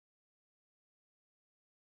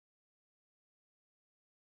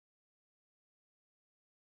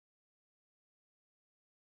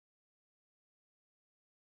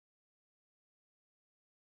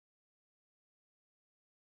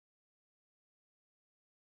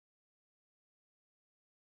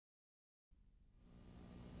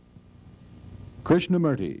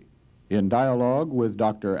Krishnamurti, in dialogue with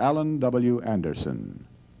Dr. Alan W. Anderson.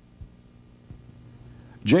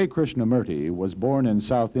 J. Krishnamurti was born in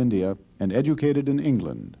South India and educated in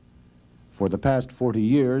England. For the past 40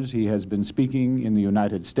 years, he has been speaking in the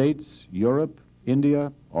United States, Europe,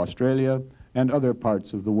 India, Australia, and other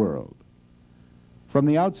parts of the world. From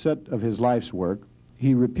the outset of his life's work,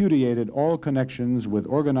 he repudiated all connections with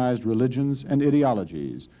organized religions and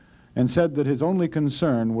ideologies, and said that his only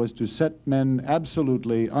concern was to set men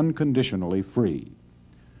absolutely, unconditionally free.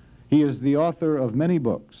 He is the author of many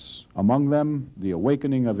books, among them The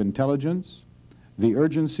Awakening of Intelligence, The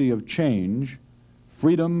Urgency of Change,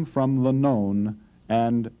 Freedom from the Known,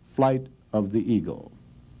 and Flight of the Eagle.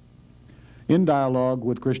 In dialogue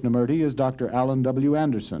with Krishnamurti is Dr. Alan W.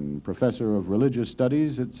 Anderson, Professor of Religious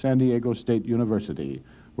Studies at San Diego State University,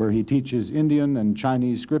 where he teaches Indian and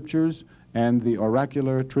Chinese scriptures and the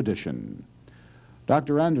oracular tradition.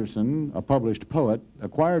 Dr. Anderson, a published poet,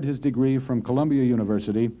 acquired his degree from Columbia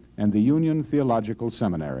University and the Union Theological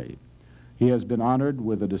Seminary. He has been honored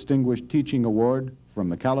with a Distinguished Teaching Award from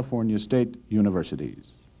the California State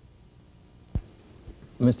Universities.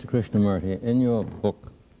 Mr. Krishnamurti, in your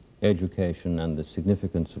book, Education and the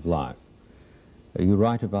Significance of Life, you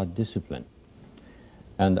write about discipline.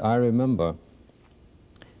 And I remember,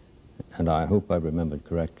 and I hope I remembered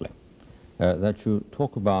correctly, that you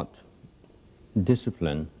talk about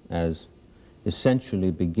discipline as essentially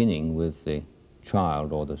beginning with the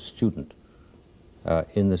child or the student,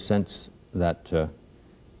 in the sense that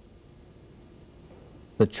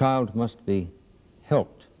the child must be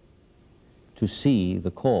helped to see the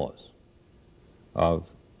cause of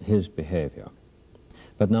his behavior.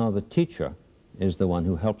 But now the teacher is the one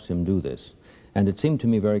who helps him do this. And it seemed to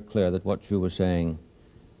me very clear that what you were saying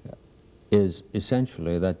is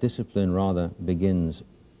essentially that discipline rather begins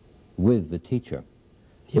with the teacher,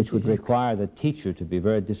 which would require the teacher to be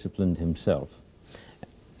very disciplined himself.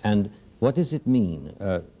 And what does it mean,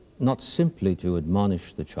 not simply to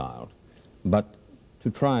admonish the child, but to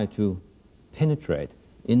try to penetrate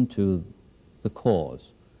into the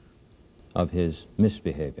cause of his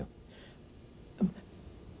misbehavior?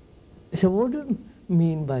 So what do you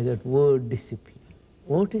mean by that word discipline?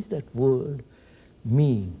 What does that word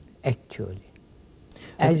mean actually,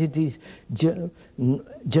 as it is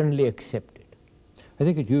generally accepted? I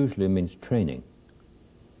think it usually means training.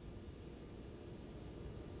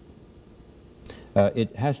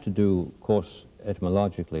 It has to do, of course,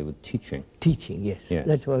 etymologically with teaching. Teaching, yes. Yes.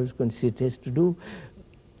 That's what I was going to say. It has to do,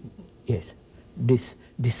 yes, this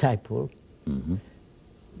disciple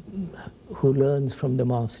who learns from the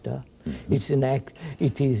master. It's an act,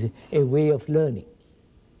 it is a way of learning,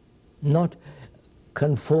 not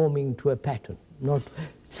conforming to a pattern, not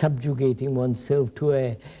subjugating oneself to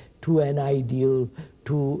an ideal,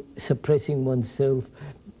 to suppressing oneself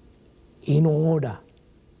in order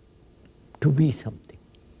to be something.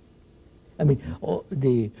 I mean,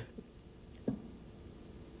 the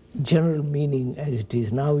general meaning as it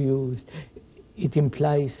is now used, it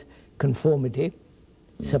implies conformity,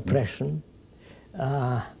 suppression,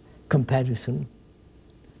 comparison,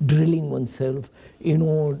 drilling oneself in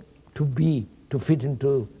order to fit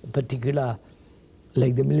into a particular,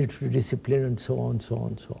 like the military discipline and so on, so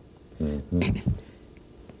on, so on.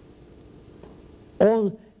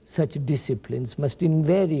 All such disciplines must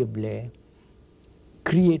invariably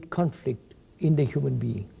create conflict in the human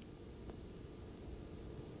being.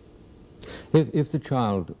 If the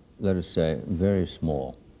child, let us say, very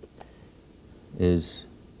small, is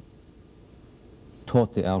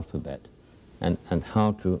taught the alphabet and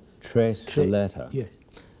how to trace the letter, yes.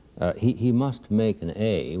 He must make an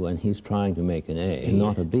A when he's trying to make an A,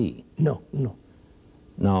 not a B. No, no.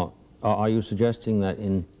 Now, are you suggesting that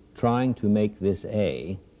in trying to make this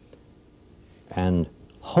A and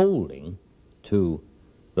holding to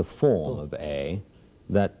the form of A,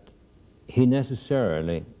 that he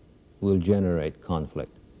necessarily will generate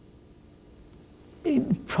conflict?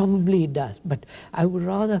 It probably does, but I would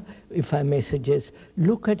rather, if I may suggest,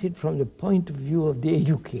 look at it from the point of view of the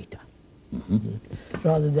educator,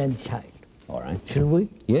 rather than the child. All right. Shall we?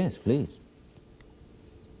 Yes, please.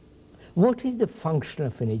 What is the function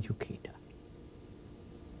of an educator?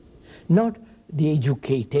 Not the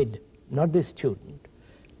educated, not the student,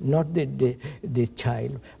 not the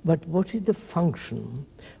child, but what is the function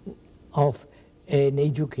of an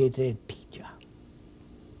educated teacher?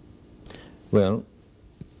 Well,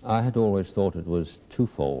 I had always thought it was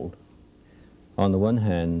twofold. On the one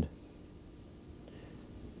hand,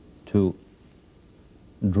 to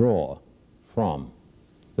draw from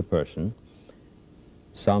the person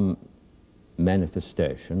some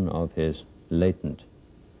manifestation of his latent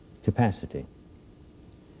capacity,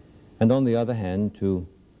 And on the other hand, to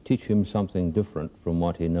teach him something different from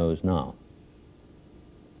what he knows now.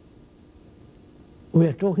 We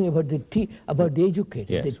are talking about the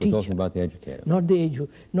educator, Yes, the we're teacher. talking about the educator. Not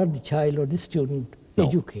the child or the student, No.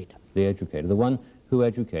 educator. The educator, the one who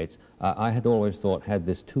educates. I had always thought had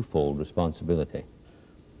this twofold responsibility.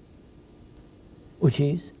 Which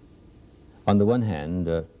is? On the one hand,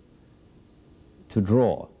 to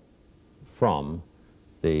draw from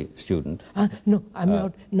the student. No,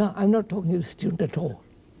 I'm not talking to the student at all.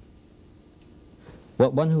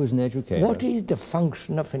 Well, one who is an educator. What is the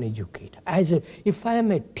function of an educator? If I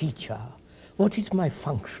am a teacher, what is my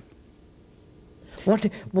function?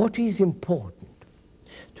 What is important?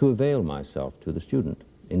 To avail myself to the student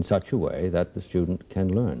in such a way that the student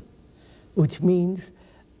can learn. Which means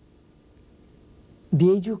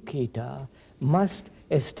the educator must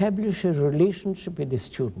establish a relationship with the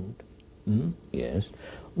student. Yes.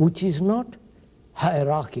 Which is not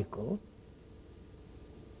hierarchical,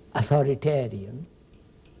 authoritarian,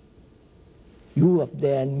 you up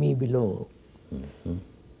there and me below,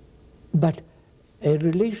 but a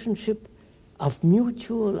relationship of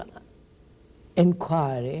mutual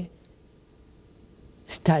inquiry,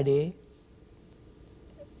 study,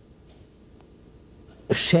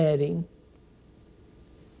 sharing,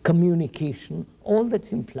 communication, all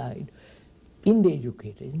that's implied in the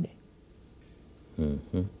educator, isn't it?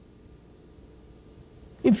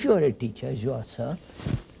 If you are a teacher, as you are, sir,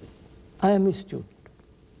 I am a student.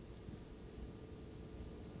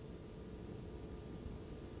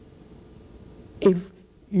 If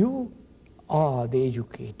you are the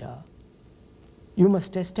educator, you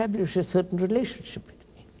must establish a certain relationship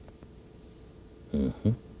with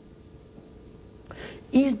me.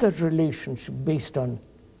 Is that relationship based on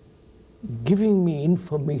giving me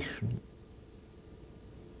information?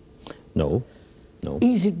 No. No.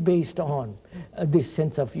 Is it based on this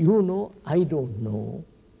sense of you know, I don't know?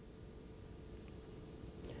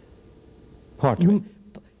 Partly.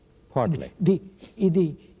 Partly. The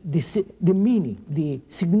meaning, the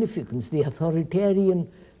significance, the authoritarian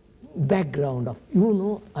background of you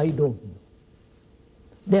know, I don't know.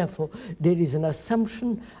 Therefore, there is an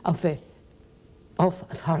assumption of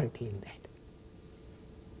authority in that.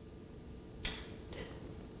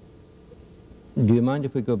 Do you mind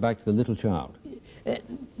if we go back to the little child?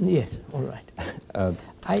 Yes, all right.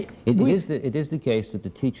 It is the case that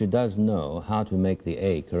the teacher does know how to make the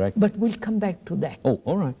A, correct? But we'll come back to that. Oh,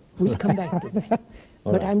 all right. We'll come back to that.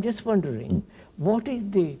 But right. I'm just wondering, what is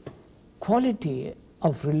the quality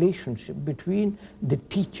of relationship between the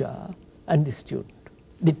teacher and the student?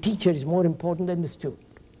 The teacher is more important than the student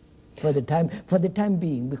for the time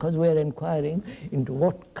being, because we are inquiring into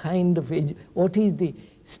what kind of what is the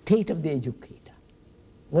state of the educator.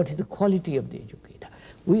 What is the quality of the educator?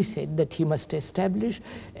 We said that he must establish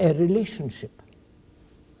a relationship.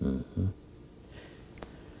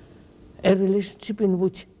 A relationship in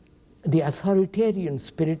which the authoritarian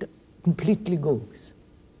spirit completely goes.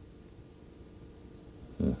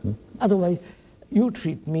 Otherwise, you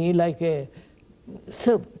treat me like a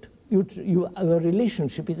servant. Our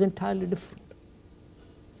relationship is entirely different.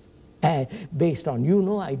 Based on you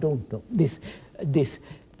know, I don't know. This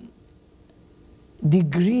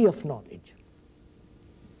degree of knowledge.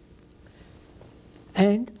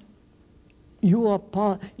 And you are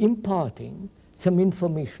imparting some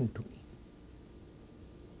information to me.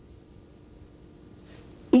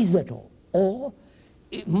 Is that all? Or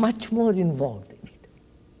much more involved in it?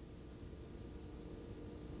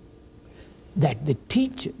 That the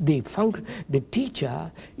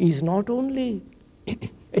teacher is not only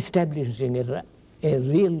establishing a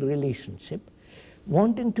real relationship,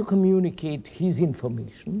 wanting to communicate his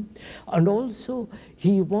information, and also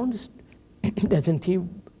he wants, doesn't he,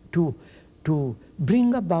 to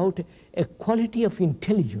bring about a quality of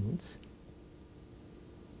intelligence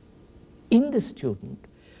in the student,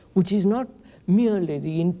 which is not merely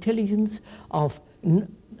the intelligence of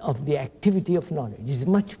the activity of knowledge, is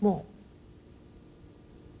much more.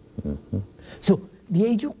 So the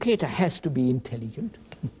educator has to be intelligent,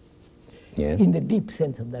 Yes. in the deep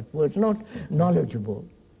sense of that word, not knowledgeable.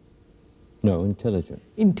 No, intelligent.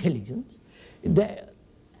 Intelligence.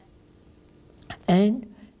 And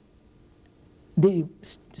the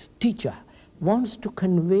teacher wants to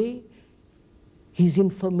convey his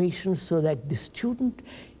information so that the student,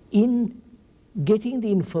 in getting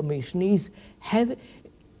the information, is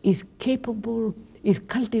capable, is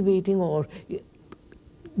cultivating or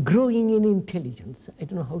growing in intelligence. I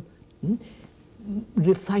don't know how.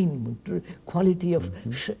 Refinement, quality of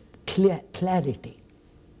clarity.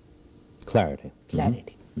 Clarity.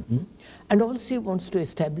 And also he wants to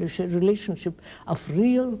establish a relationship of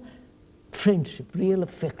real friendship, real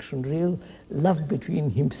affection, real love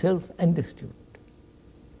between himself and the student.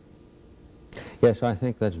 Yes, I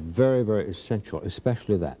think that's very, very essential,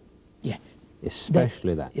 especially that. Yeah.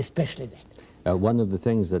 Especially that. Especially that. One of the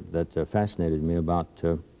things that fascinated me about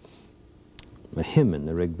a hymn in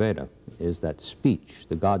the Rig Veda is that speech,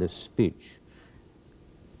 the goddess speech,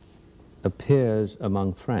 appears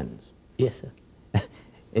among friends. Yes, sir.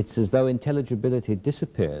 It's as though intelligibility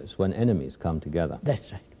disappears when enemies come together.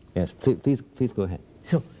 That's right. Yes, please go ahead.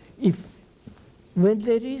 So, when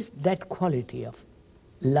there is that quality of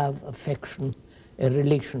love, affection, a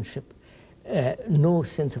relationship, no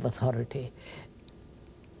sense of authority,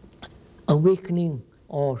 awakening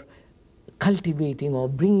or cultivating or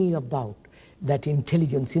bringing about that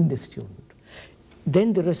intelligence in the student,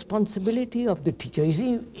 then the responsibility of the teacher is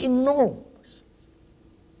enormous.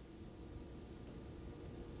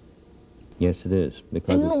 Yes, it is,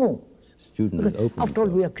 because the student is open. After all,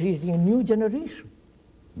 we are creating a new generation.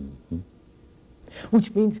 Mm-hmm.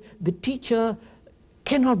 Which means the teacher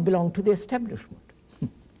cannot belong to the establishment.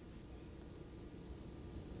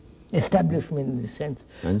 Establishment in the sense,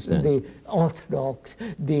 the orthodox,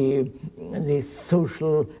 the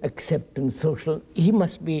social acceptance, he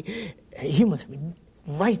must be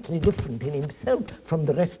vitally different in himself from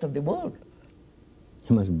the rest of the world.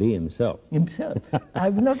 He must be himself. Himself.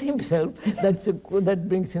 I'm not himself. That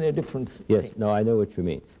brings in a difference. Yes, no, I know what you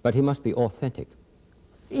mean. But he must be authentic.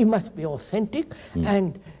 He must be authentic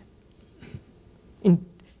and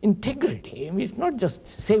integrity. I mean, it's not just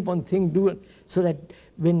say one thing, do it, so that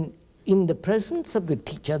when in the presence of the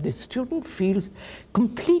teacher, the student feels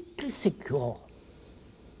completely secure.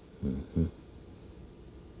 Mm-hmm.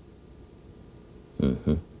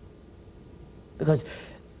 Mm-hmm. Because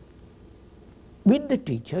with the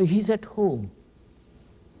teacher, he's at home.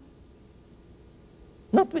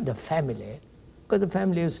 Not with the family, because the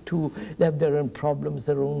family is too, they have their own problems,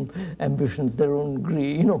 their own ambitions, their own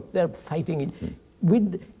greed, you know, they're fighting it.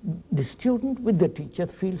 With the student, with the teacher,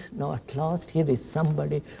 feels, now at last here is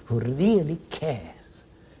somebody who really cares.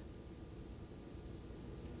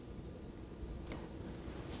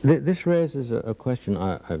 This raises a question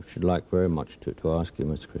I should like very much to ask you,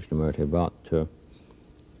 Mr. Krishnamurti, about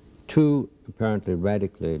two apparently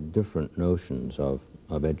radically different notions of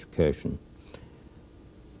education.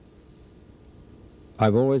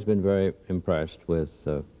 I've always been very impressed with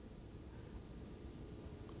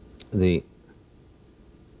the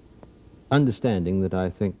understanding that I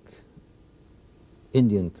think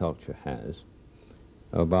Indian culture has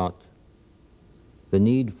about the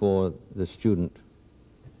need for the student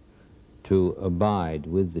to abide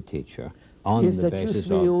with the teacher on the basis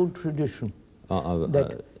of the old tradition.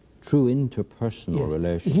 True interpersonal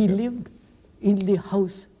relationship. He lived in the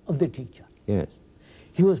house of the teacher. Yes.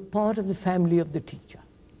 He was part of the family of the teacher.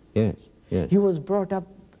 Yes, yes. He was brought up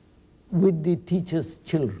with the teacher's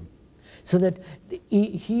children, so that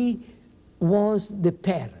he was the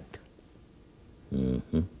parent.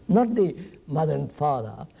 Mm-hmm. Not the mother and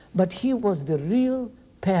father, but he was the real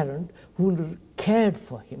parent who cared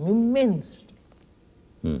for him immensely.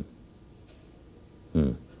 Mm.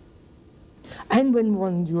 Mm. And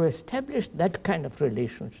when you establish that kind of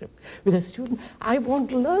relationship with a student, I want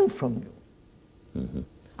to learn from you. Mm-hmm.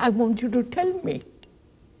 I want you to tell me.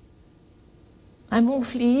 I'm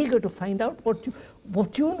awfully eager to find out what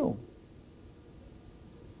you know.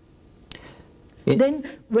 Then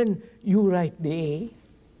when you write the A,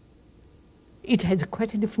 it has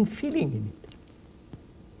quite a different feeling in it.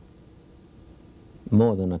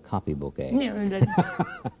 More than a copybook A.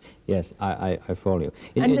 Yeah, yes, I follow you.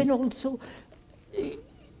 And then also,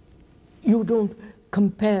 you don't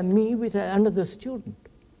compare me with another student.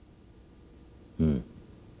 Mm.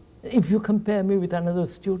 If you compare me with another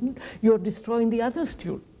student, you're destroying the other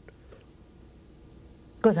student.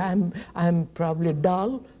 Because I'm probably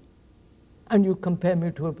dull, and you compare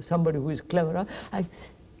me to somebody who is cleverer.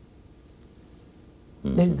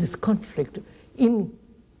 There's this conflict in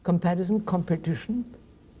comparison, competition,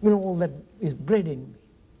 you know, all that is bred in me.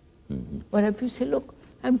 Mm-hmm. But if you say, look,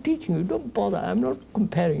 I'm teaching you, don't bother, I'm not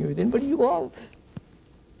comparing you with anybody, you are.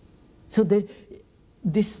 So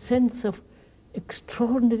this sense of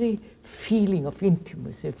extraordinary feeling of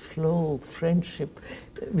intimacy, flow, friendship,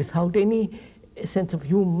 without any sense of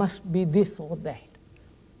you must be this or that.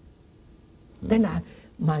 Mm-hmm. Then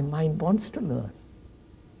my mind wants to learn.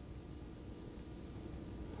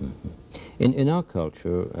 Mm-hmm. In our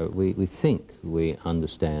culture, we think we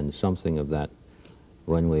understand something of that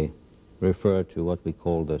when we refer to what we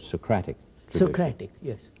call the Socratic tradition. Socratic,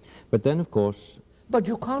 yes. But then, of course... But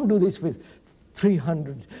you can't do this with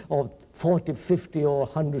 300 or 40, 50 or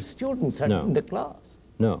 100 students in the class.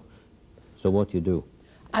 No. So what do you do?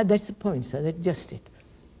 That's the point, sir. That's just it.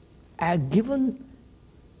 Given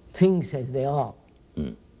things as they are,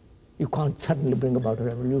 you can't suddenly bring about a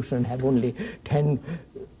revolution and have only 10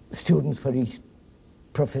 students for each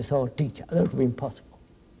professor or teacher. That would be impossible.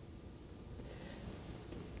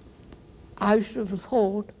 I should have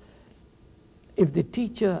thought if the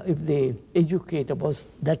teacher, if the educator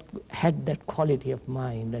had that quality of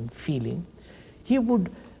mind and feeling, he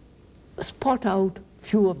would spot out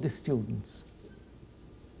few of the students.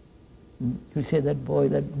 You say that boy,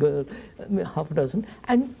 that girl, half a dozen,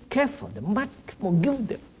 and care for them, much more, give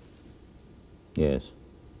them. Yes.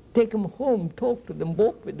 Take them home, talk to them,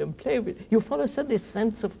 walk with them, play with them. You follow this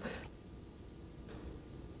sense of...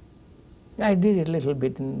 I did it a little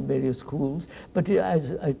bit in various schools, but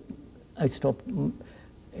as I stopped,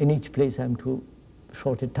 in each place I'm too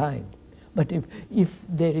short a time. But if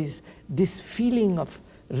there is this feeling of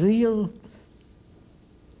real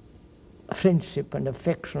friendship and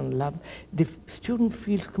affection, love, the student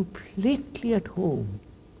feels completely at home.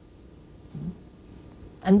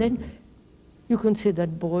 And then you can say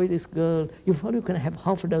that boy, this girl, you can have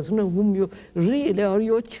half a dozen of whom you really are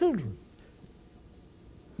your children.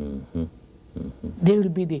 They will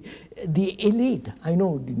be the elite. I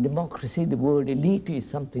know in democracy the word elite is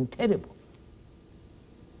something terrible.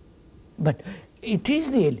 But it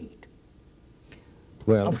is the elite.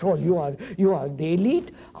 Well, after all, you are the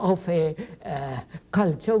elite of a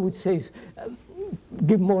culture which says,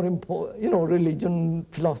 give more religion,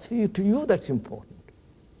 philosophy. To you, that's important.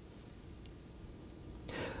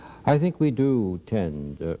 I think we do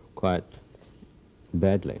tend quite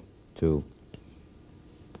badly to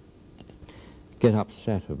get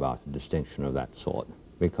upset about a distinction of that sort,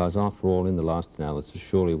 because after all, in the last analysis,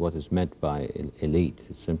 surely what is meant by elite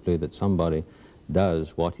is simply that somebody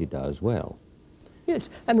does what he does well. Yes,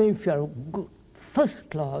 I mean, if you're a good,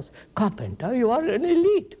 first-class carpenter, you are an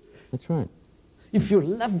elite. That's right. If you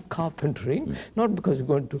love carpentering, not because you're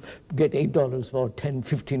going to get $8 or $10,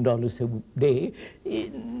 $15 a day,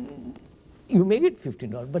 you make it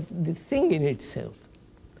 $15, but the thing in itself.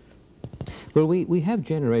 Well, we have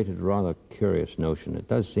generated a rather curious notion. It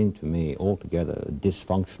does seem to me altogether a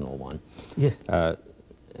dysfunctional one. Yes.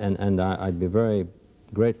 And I'd be very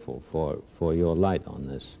grateful for your light on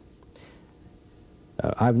this.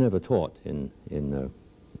 I've never taught in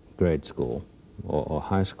grade school or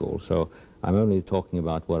high school, so I'm only talking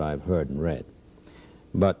about what I've heard and read.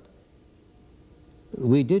 But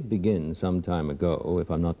we did begin some time ago, if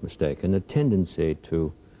I'm not mistaken, a tendency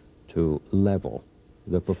to level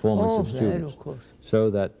the performance of students. Of course. So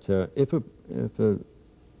that if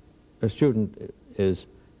a student is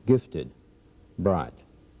gifted, bright,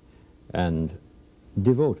 and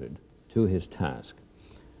devoted to his task,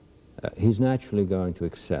 he's naturally going to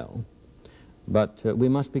excel. But we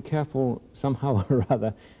must be careful somehow or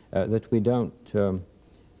other that we don't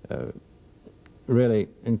really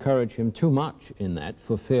encourage him too much in that,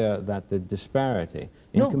 for fear that the disparity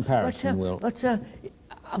in comparison will... But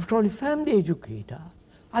after all, if I'm the educator,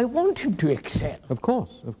 I want him to excel. Of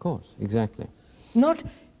course, exactly. Not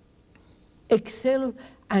excel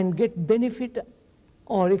and get benefit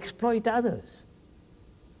or exploit others.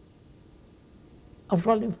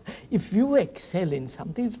 After all, if you excel in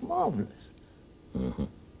something, it's marvelous.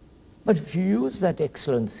 But if you use that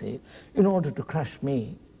excellency in order to crush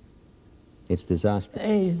me, it's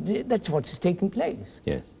disastrous. That's what's taking place.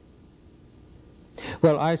 Yes.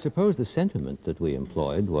 Well, I suppose the sentiment that we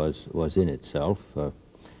employed was in itself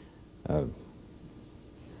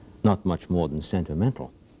not much more than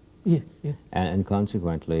sentimental. Yeah. And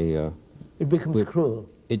consequently... it becomes cruel.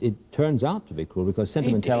 It turns out to be cruel, because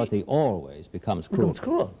sentimentality always becomes cruel. Becomes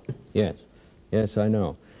cruel. Yes, I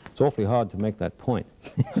know. It's awfully hard to make that point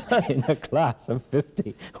in a class of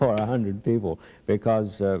 50 or 100 people,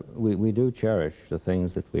 because we do cherish the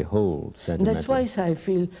things that we hold sentimentally. That's why I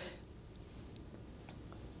feel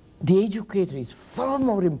the educator is far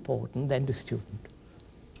more important than the student.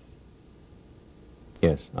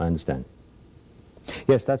 Yes, I understand.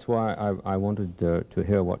 Yes, that's why I wanted to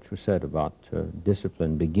hear what you said about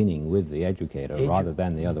discipline beginning with the educator rather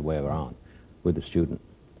than the other way around, with the student.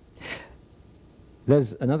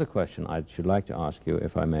 There's another question I should like to ask you,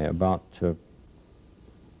 if I may, about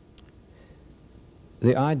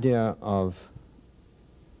the idea of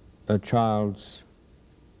a child's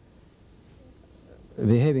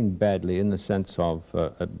behaving badly in the sense of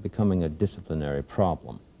becoming a disciplinary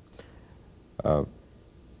problem.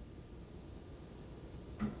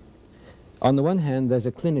 On the one hand, there's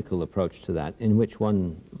a clinical approach to that, in which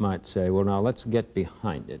one might say, well, now let's get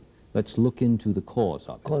behind it. Let's look into the cause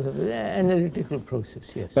of it. Cause of the analytical process,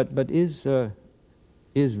 yes. But is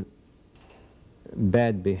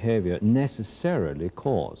bad behavior necessarily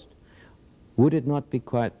caused? Would it not be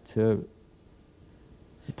quite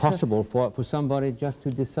possible for somebody just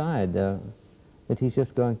to decide that he's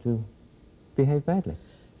just going to behave badly?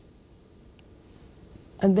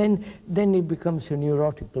 And then it becomes a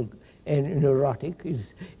neurotic.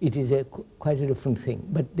 It is quite a different thing.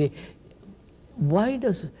 But why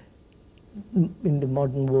does, in the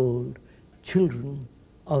modern world, children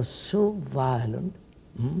are so violent,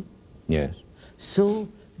 yes, so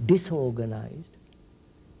disorganized?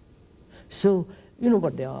 So, you know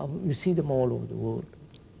what they are, you see them all over the world.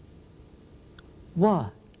 Why?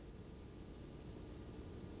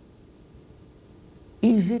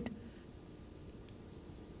 Is it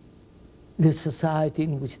the society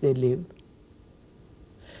in which they live?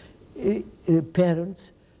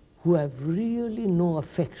 Parents who have really no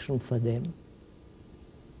affection for them,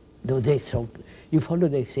 though they so, you follow,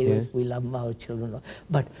 they say, yes, we love our children,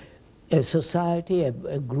 but a society, a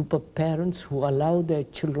group of parents who allow their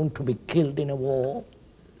children to be killed in a war.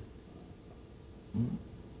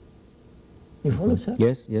 You follow, sir?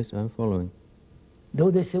 Yes, yes, I'm following.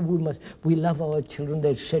 Though they say we love our children,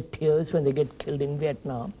 they shed tears when they get killed in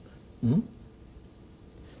Vietnam.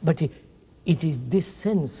 But it is this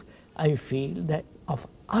sense, I feel, that of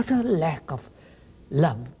utter lack of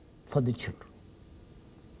love for the children.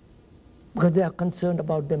 Because they are concerned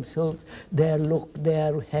about themselves, their look,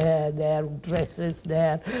 their hair, their dresses,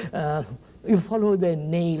 you follow their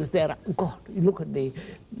nails, God, you look at the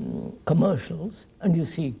commercials and you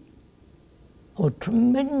see a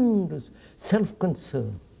tremendous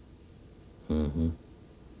self-concern.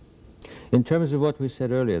 In terms of what we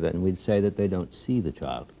said earlier, then, we'd say that they don't see the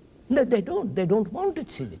child. No, they don't. They don't want to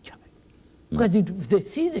see the child. Because if they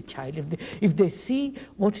see the child, if they see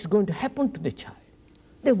what is going to happen to the child,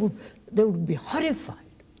 they would be horrified.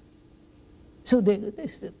 So they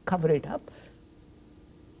cover it up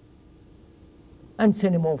and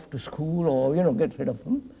send him off to school, or, you know, get rid of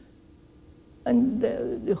him. And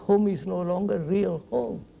the home is no longer a real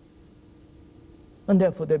home. And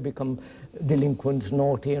therefore they become delinquents,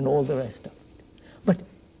 naughty, and all the rest of it. But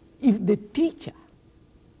if the teacher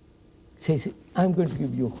says, I'm going to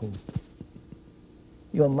give you a home,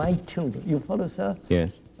 you are my children, you follow, sir?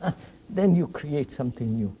 Yes. Then you create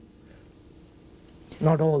something new.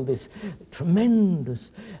 Not all this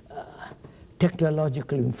tremendous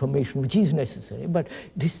technological information, which is necessary, but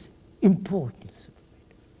this importance of it.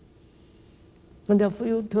 And therefore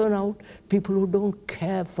you turn out people who don't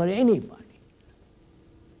care for anybody.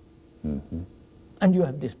 And you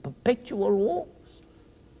have this perpetual wars.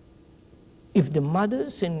 If the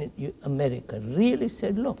mothers in America really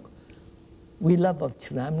said, look, we love our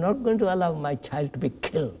children, I'm not going to allow my child to be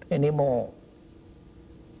killed anymore.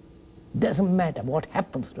 Doesn't matter what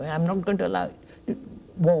happens to him, I'm not going to allow it. The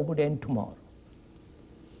war would end tomorrow.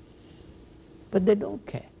 But they don't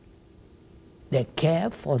care. They care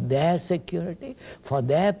for their security, for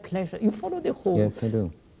their pleasure. You follow the whole yes, I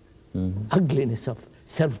do. ugliness of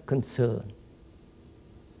self-concern.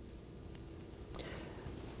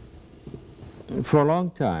 For a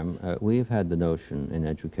long time, we've had the notion in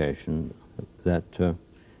education that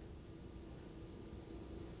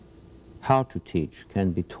how to teach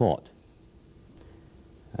can be taught.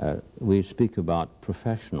 We speak about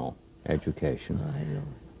professional education. I know.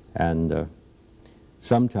 And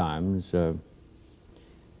sometimes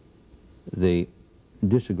the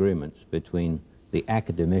disagreements between the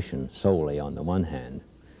academician solely on the one hand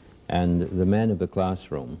and the man of the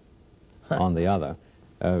classroom on the other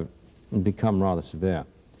become rather severe.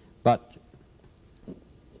 But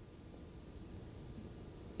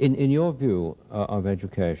in your view of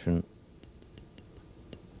education,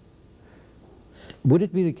 would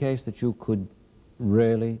it be the case that you could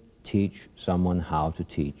really teach someone how to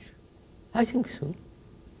teach? I think so.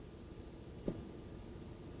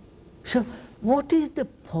 So what is the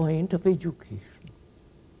point of education?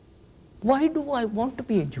 Why do I want to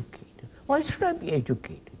be educated? Why should I be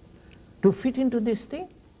educated? To fit into this thing?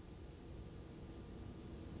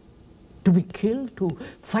 To be killed? To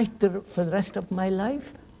fight for the rest of my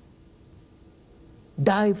life?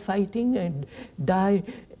 Die fighting and die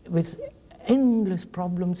with endless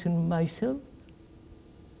problems in myself?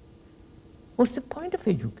 What's the point of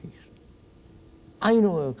education? I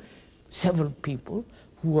know several people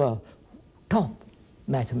who are top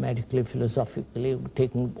mathematically, philosophically,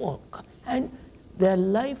 taking work, and their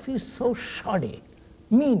life is so shoddy,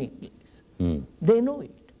 meaningless. They know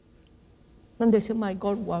it. And they say, my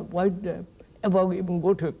God, why did I ever even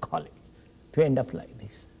go to a college to end up like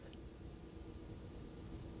this?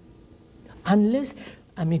 Unless,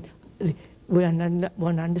 I mean,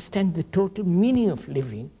 one understands the total meaning of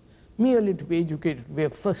living, merely to be educated to be a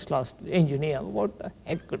first-class engineer. What the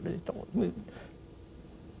heck could it all mean?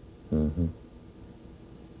 Mm-hmm.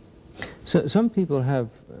 So some people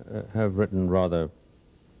have written rather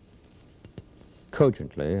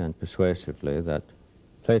cogently and persuasively that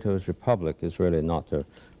Plato's Republic is really not a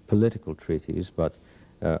political treatise, but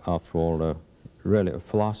after all, really a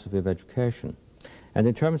philosophy of education. And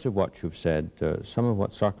in terms of what you've said, some of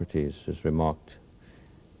what Socrates has remarked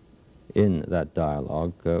in that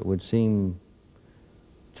dialogue would seem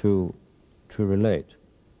to relate.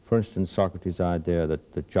 For instance, Socrates' idea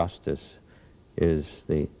that justice is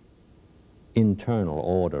the internal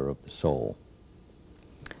order of the soul,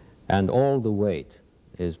 and all the weight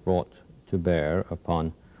is brought to bear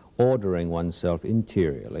upon ordering oneself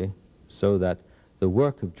interiorly so that the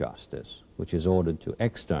work of justice, which is ordered to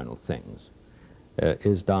external things,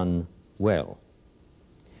 is done well.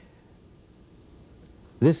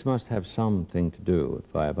 This must have something to do,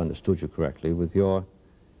 if I have understood you correctly, with your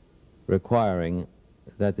requiring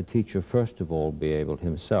that the teacher first of all be able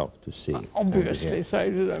himself to see. Obviously, so I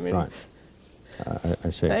mean. Right. I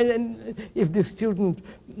see. And if the student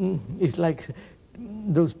is like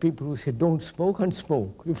those people who say, don't smoke and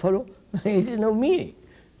smoke, you follow? It has no meaning.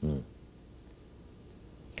 Mm.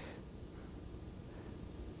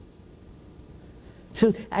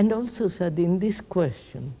 So, and also, sir, in this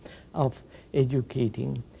question of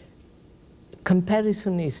educating,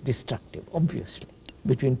 comparison is destructive, obviously,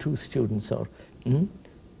 between two students. Or, and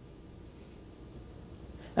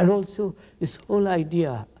also this whole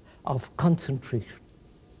idea of concentration.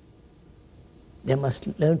 They must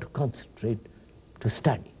learn to concentrate, to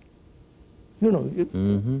study. You know,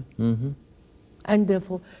 and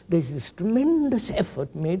therefore there's this tremendous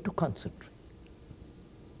effort made to concentrate.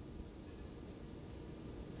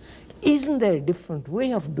 Isn't there a different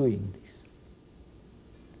way of doing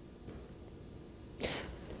this?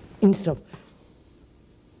 Instead of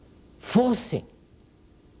forcing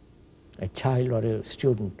a child or a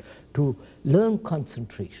student to learn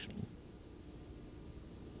concentration.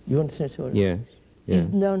 You understand what I mean? Yes. Yeah. Is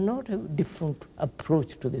there not a different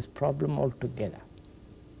approach to this problem altogether?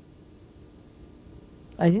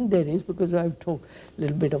 I think there is, because I've talked a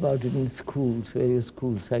little bit about it in schools, various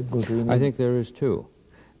schools I go to. I think there is too.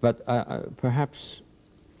 But perhaps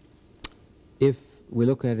if we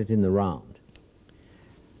look at it in the round,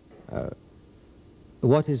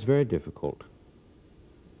 what is very difficult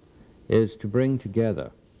is to bring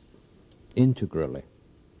together integrally,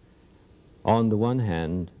 on the one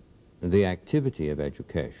hand, the activity of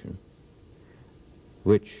education,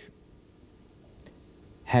 which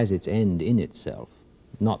has its end in itself,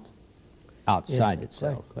 not outside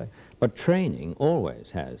itself. Quite. But training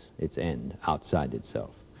always has its end outside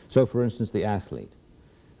itself. So, for instance, the athlete,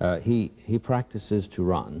 he practices to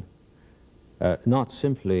run, not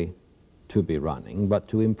simply to be running, but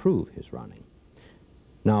to improve his running.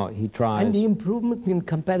 Now, he tries... And the improvement in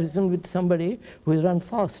comparison with somebody who has run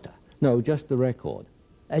faster. No, just the record.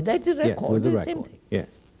 That's a record. Yes, with the the record, same thing. yes.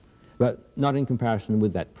 But not in comparison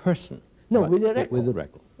with that person. No, but with the record. With the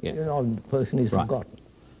record, yes. You know, the person is forgotten.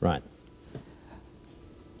 Right.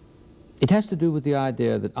 It has to do with the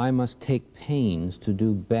idea that I must take pains to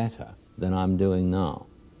do better than I'm doing now.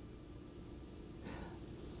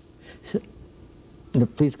 So, no,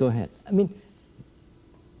 please go ahead. I mean,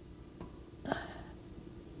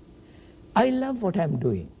 I love what I'm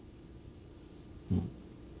doing.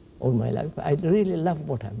 All my life, I really love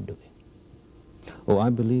what I'm doing. Oh,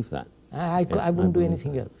 I believe that. I wouldn't do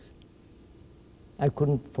anything else. I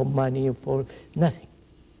couldn't for money or for nothing.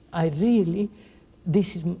 I really,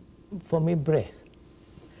 this is for me breath.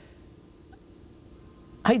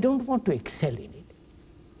 I don't want to excel in it.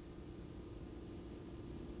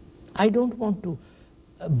 I don't want to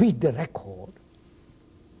beat the record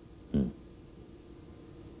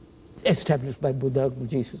established by Buddha,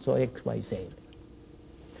 Jesus, or X, Y, Z.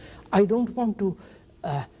 I don't want to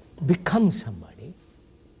become somebody,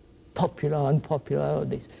 popular, unpopular, or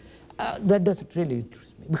this. That doesn't really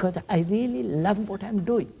interest me, because I really love what I'm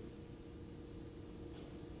doing.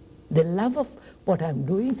 The love of what I'm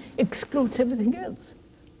doing excludes everything else.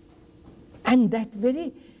 And that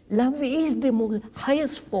very love is the most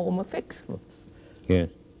highest form of excellence. Yes.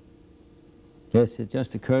 Yes, it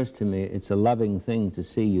just occurs to me it's a loving thing to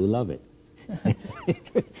see you love it.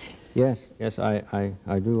 Yes,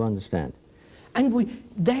 I do understand. And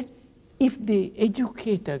that if the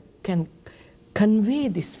educator can convey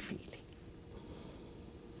this feeling,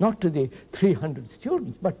 not to the 300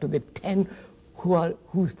 students, but to the 10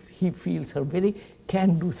 who he feels are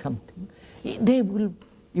can do something, they will,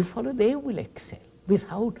 you follow, they will excel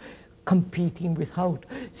without competing, without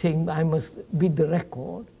saying I must beat the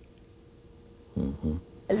record.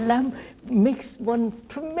 Love makes one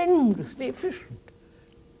tremendously efficient.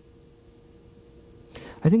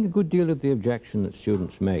 I think a good deal of the objection that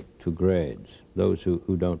students make to grades, those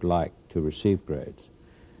who don't like to receive grades,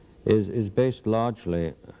 is based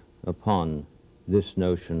largely upon this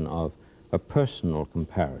notion of a personal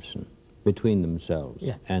comparison between themselves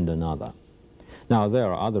and another. Now, there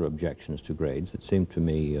are other objections to grades that seem to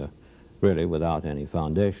me really without any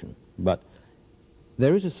foundation, but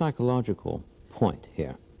there is a psychological point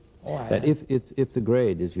here, that if the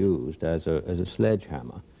grade is used as a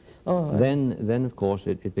sledgehammer, then of course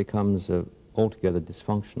it becomes altogether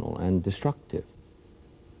dysfunctional and destructive.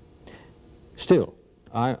 Still,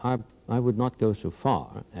 I would not go so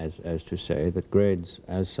far as to say that grades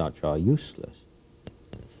as such are useless,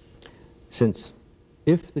 since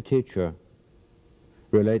if the teacher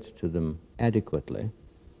relates to them adequately,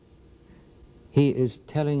 he is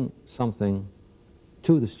telling something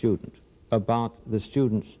to the student about the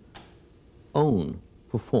student's own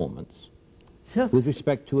performance with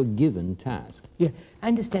respect to a given task. Yeah, I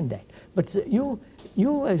understand that. But you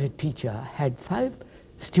as a teacher had 5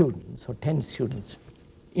 students or 10 students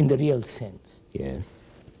in the real sense. Yes.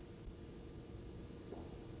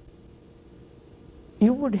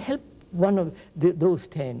 You would help one of those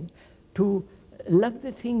 10 to love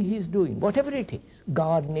the thing he's doing, whatever it is,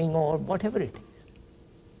 gardening or whatever it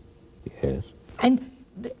is. Yes. And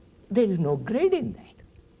there is no grade in that.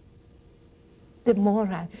 The more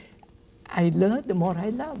I learn, the more I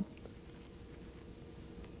love.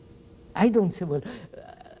 I don't say, well,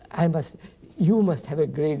 you must have a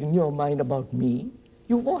grade in your mind about me.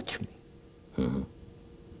 You watch me.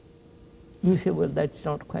 You say, well, that's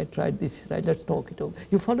not quite right, this is right, let's talk it over.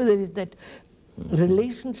 You follow, there is that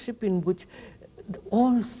relationship in which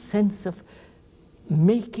all sense of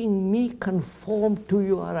making me conform to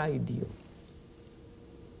your ideal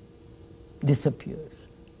disappears.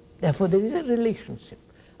 Therefore, there is a relationship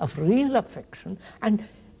of real affection, and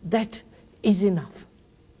that is enough.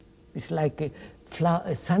 It's like a flower,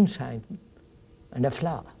 a sunshine and a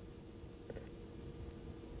flower.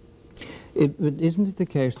 Isn't it the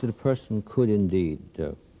case that a person could indeed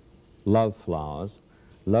love flowers,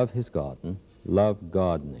 love his garden, love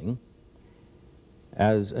gardening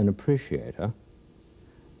as an appreciator,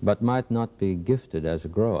 but might not be gifted as a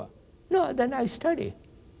grower? No, then I study.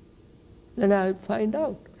 Then I'll find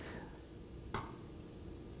out.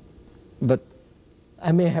 But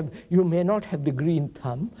you may not have the green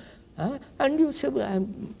thumb, and you say, well,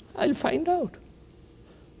 I'll find out.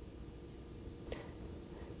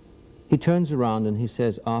 He turns around and he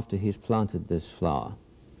says, after he's planted this flower,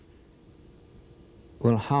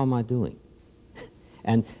 well, how am I doing?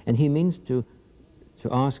 and he means to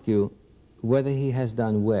ask you whether he has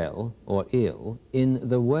done well or ill in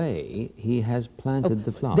the way he has planted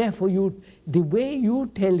the flower. Therefore, the way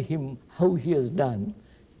you tell him how he has done,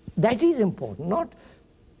 that is important, not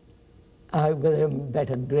whether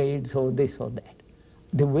better grades or this or that.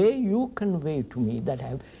 The way you convey to me that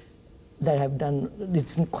I've done,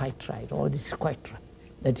 it's not quite right, or this is quite right,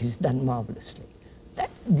 that is done marvelously.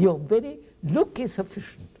 Your very look is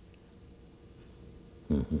sufficient.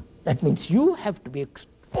 That means you have to be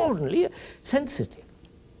extraordinarily sensitive.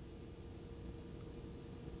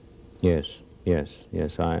 Yes, yes,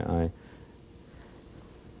 yes, I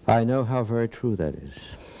know how very true that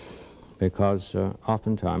is, because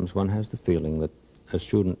oftentimes one has the feeling that a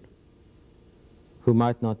student who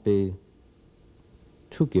might not be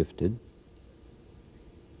too gifted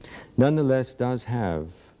nonetheless does have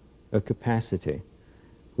a capacity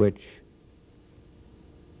which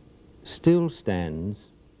still stands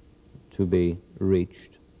to be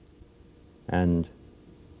reached and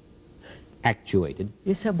actuated.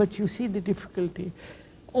 Yes, sir, but you see the difficulty.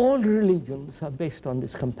 All religions are based on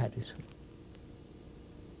this comparison.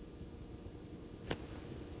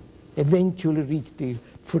 Eventually reach the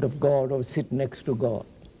foot of God or sit next to God.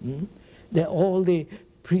 They're all the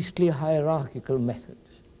priestly hierarchical methods.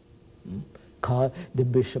 The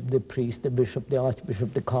bishop, the priest, the bishop, the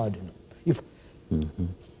archbishop, the cardinal.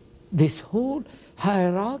 This whole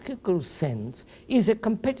hierarchical sense is a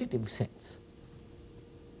competitive sense.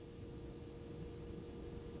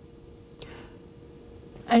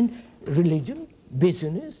 And religion,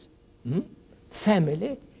 business,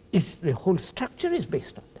 family, the whole structure is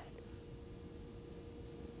based on that.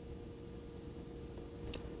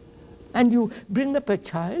 And you bring up a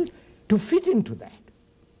child to fit into that.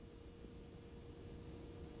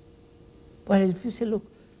 Well, if you say, look,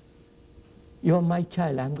 you're my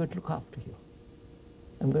child, I'm going to look after you.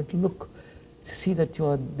 I'm going to see that you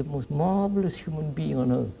are the most marvelous human being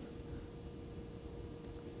on earth.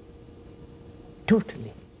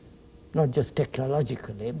 Totally. not just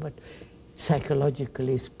technologically, but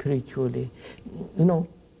psychologically, spiritually, you know,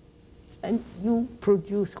 and you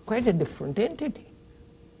produce quite a different entity.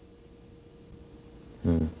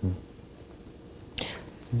 Mm-hmm.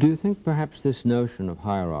 Do you think perhaps this notion of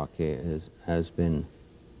hierarchy has been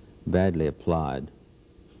badly applied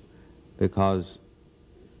because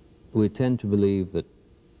we tend to believe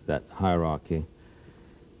that hierarchy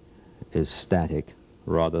is static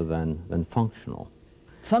rather than functional?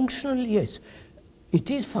 Functional, yes. It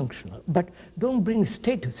is functional, but don't bring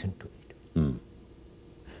status into it. Mm.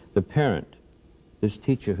 The parent, this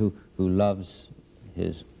teacher who loves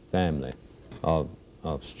his family of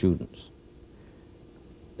students,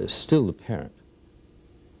 is still the parent.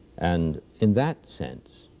 And in that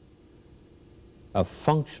sense, a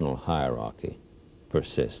functional hierarchy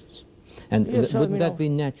persists. And yes, wouldn't that be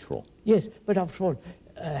natural? Yes, but after all,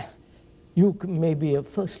 you may be a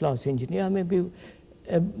first-class engineer, maybe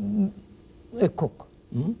a cook.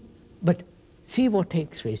 But see what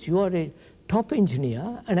takes place. You are a top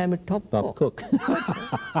engineer, and I'm a top cook.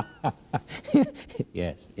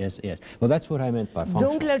 Yes, yes, yes. Well, that's what I meant by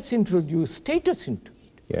functional. Don't let's introduce status into it.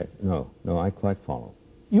 Yes, no, I quite follow.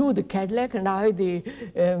 You the Cadillac and I the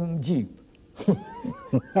Jeep.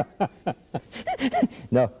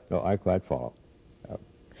 No, I quite follow.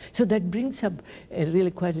 So that brings up a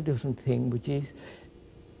really quite a different thing, which is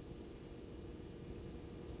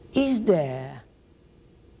there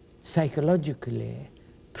psychologically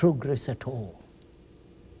progress at all?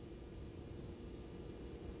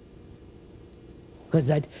 Because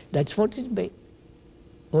that's what is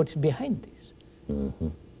what's behind this. Mm-hmm.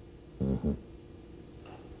 Mm-hmm.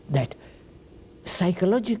 That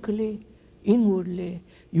psychologically, inwardly,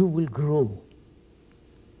 you will grow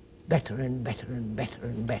better and better and better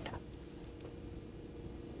and better,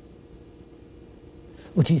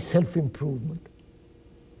 which is self-improvement.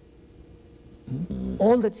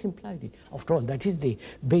 All that's implied in. After all, that is the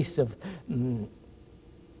base of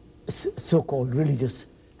so-called religious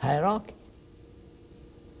hierarchy.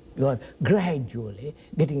 You are gradually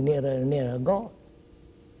getting nearer and nearer God.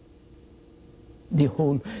 The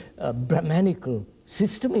whole Brahmanical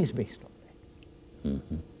system is based on that.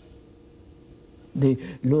 Mm-hmm. The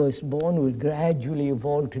lowest born will gradually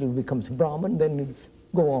evolve till it becomes Brahman, then it will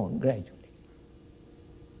go on gradually.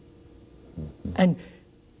 Mm-hmm. And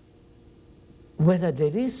whether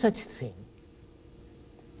there is such a thing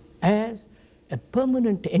as a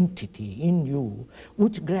permanent entity in you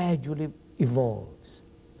which gradually evolves,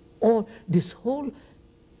 or this whole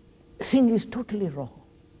thing is totally wrong.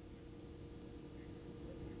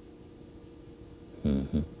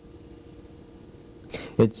 Mm-hmm.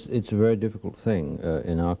 It's a very difficult thing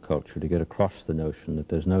in our culture to get across the notion that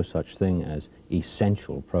there's no such thing as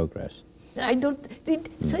essential progress.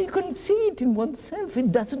 So you can see it in oneself.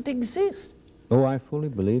 It doesn't exist. Oh, I fully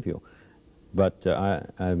believe you. But I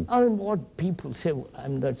mean, what people say,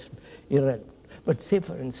 that's irrelevant. But say,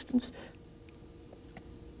 for instance,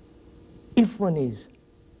 if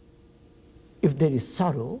there is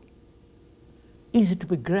sorrow, is it to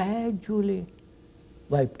be gradually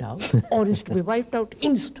wiped out, or is to be wiped out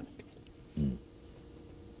instantly?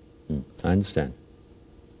 I understand.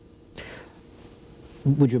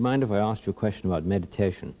 Would you mind if I asked you a question about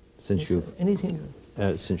meditation, since yes,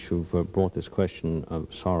 since you've brought this question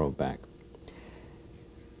of sorrow back?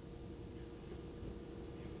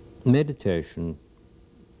 Meditation,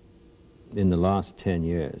 in the last 10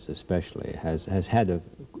 years especially, has had a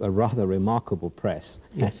rather remarkable press,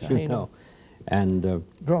 yes, as you know. And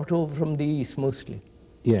brought over from the East mostly.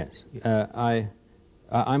 Yes.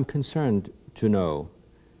 I'm concerned to know,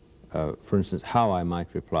 for instance, how I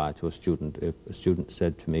might reply to a student if a student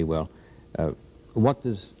said to me, well, what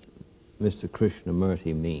does Mr.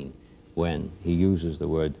 Krishnamurti mean when he uses the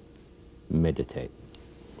word meditate?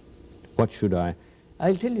 What should I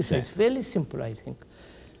I'll tell you, say? It's fairly simple, I think.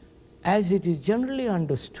 As it is generally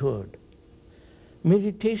understood,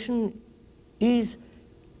 meditation is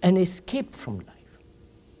an escape from life.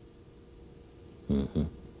 Mm-hmm.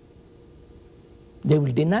 They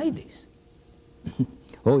will deny this.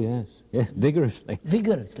 Oh, yes, vigorously.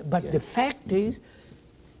 Vigorously. But yes. the fact is,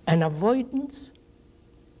 an avoidance,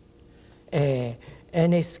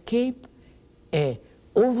 an escape,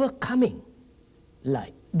 overcoming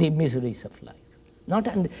life, the miseries of life.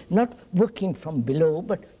 Not working from below,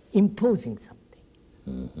 but imposing something.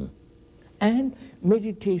 Mm-hmm. And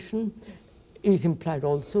meditation is implied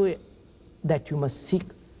also that you must seek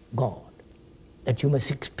God, that you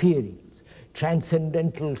must experience,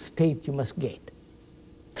 transcendental state you must get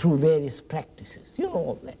through various practices. You know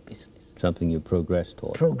all that business. Something you progress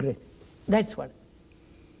toward. Progress. That's what.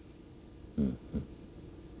 Mm-hmm.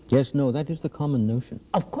 Yes, no, that is the common notion.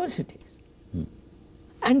 Of course it is.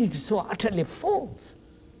 And it is so utterly false.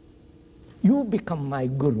 You become my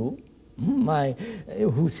guru,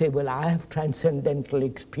 who say, well, I have transcendental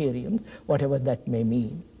experience, whatever that may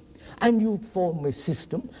mean, and you form a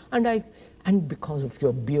system, and because of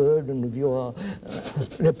your beard and of your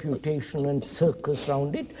reputation and circus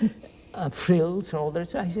around it, frills and all that,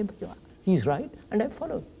 so I say, yeah, he's right, and I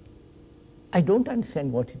follow. I don't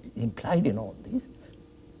understand what is implied in all this.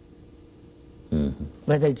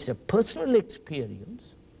 Whether it's a personal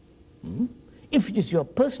experience. If it is your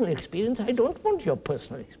personal experience, I don't want your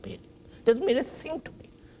personal experience. It doesn't mean a thing to me.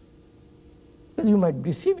 Because you might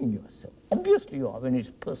be deceiving yourself. Obviously you are when it's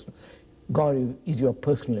personal. God is your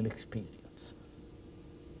personal experience.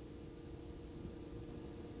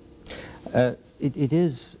 It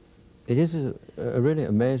is a really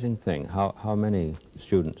amazing thing how many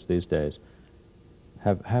students these days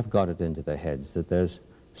have got it into their heads that there's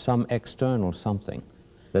some external something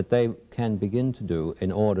that they can begin to do in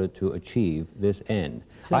order to achieve this end.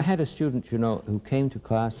 So I had a student, you know, who came to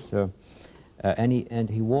class and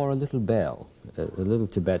he wore a little bell, a little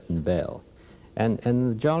Tibetan bell. And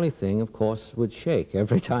the jolly thing, of course, would shake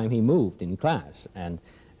every time he moved in class, and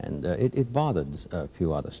it bothered a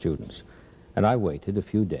few other students. And I waited a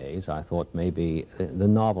few days. I thought maybe the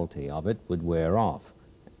novelty of it would wear off.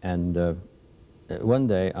 And one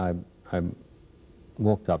day I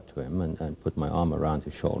walked up to him and put my arm around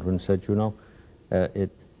his shoulder and said, you know,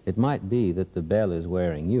 it might be that the bell is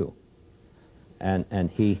wearing you. And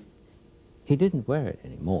he didn't wear it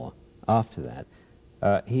anymore after that.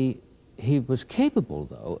 He was capable,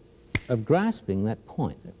 though, of grasping that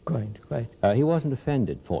point. Quite. He wasn't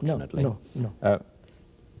offended, fortunately. No.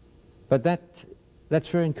 But that's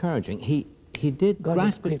very encouraging. He did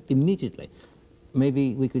grasp it immediately.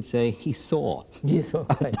 Maybe we could say he saw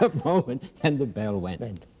at the moment, and the bell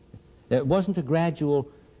went. There wasn't a gradual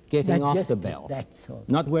getting off the bell. That's all.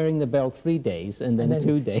 Not wearing the bell 3 days, and then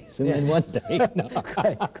 2 days, and then 1 day. No.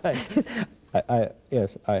 Quite.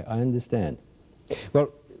 Yes, I understand.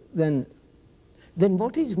 Well, then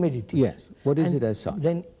what is meditation? Yes, what is it as such?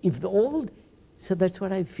 Then so that's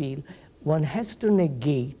what I feel, one has to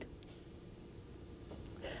negate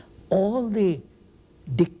all the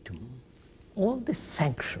dictum, all the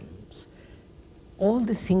sanctions, all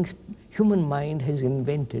the things human mind has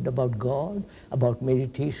invented about God, about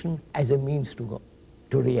meditation as a means to go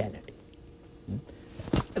to reality.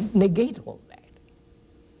 Negate all that,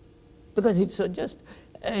 because it's just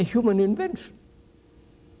a human invention.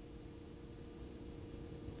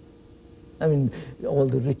 I mean, all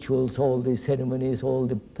the rituals, all the ceremonies, all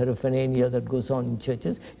the paraphernalia that goes on in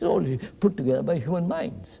churches is all put together by human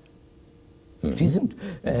minds. It isn't.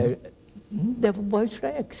 Therefore, why should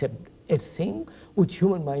I accept a thing which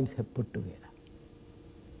human minds have put together?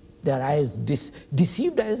 They are as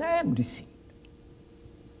deceived as I am deceived.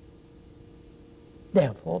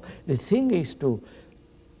 Therefore, the thing is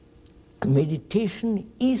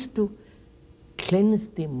meditation is to cleanse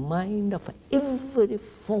the mind of every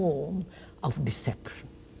form of deception.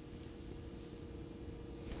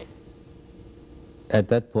 At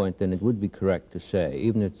that point, then, it would be correct to say,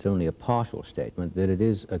 even if it's only a partial statement, that it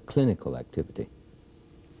is a clinical activity.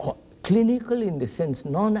 Clinical in the sense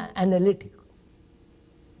non-analytical.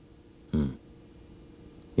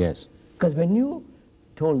 Yes. Because when you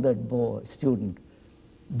told that student,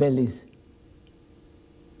 bell is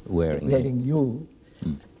wearing you,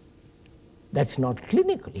 that's not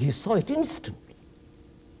clinical. He saw it instantly.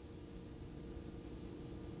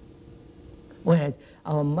 Whereas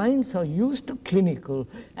our minds are used to clinical,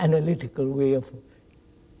 analytical way of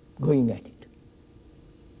going at it.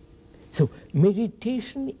 So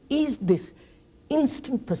meditation is this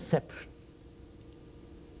instant perception.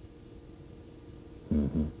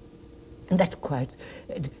 And that requires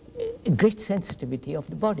a great sensitivity of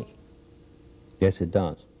the body. Yes, it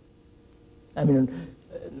does. I mean,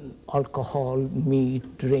 alcohol,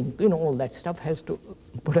 meat, drink, all that stuff has to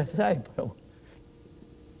put aside for a while.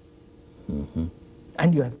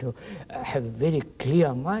 And you have to have a very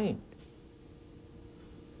clear mind,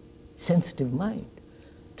 sensitive mind,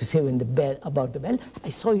 to say when about the bell, I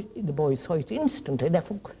saw it, the boy saw it instantly,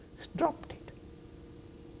 therefore dropped it.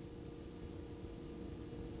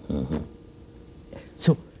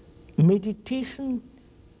 So meditation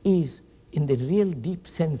is, in the real deep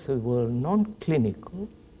sense of the word, non-clinical,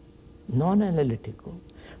 non-analytical,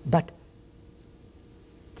 but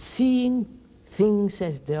seeing things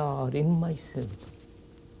as they are in myself.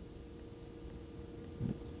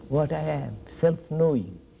 What I am,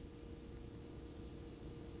 self-knowing.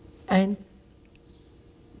 And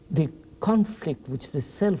the conflict which the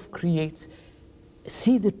self creates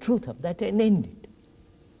see the truth of that and end it.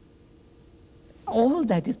 All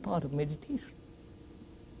that is part of meditation.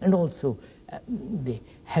 And also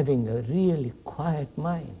having a really quiet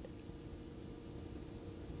mind,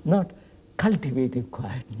 not cultivated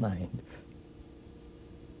quiet mind.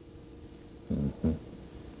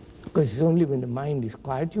 Because it's only when the mind is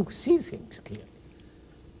quiet you see things clearly.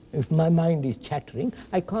 If my mind is chattering,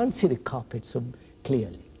 I can't see the carpet so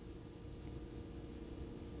clearly.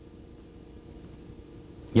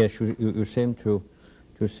 Yes, you seem to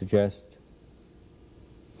suggest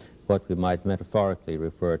what we might metaphorically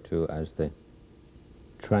refer to as the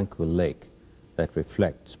tranquil lake that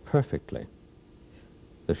reflects perfectly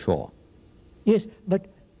the shore. Yes, but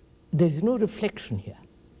there's no reflection here.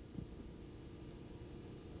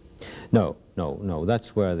 No, no, no.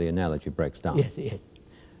 That's where the analogy breaks down. Yes, yes.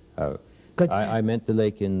 I meant the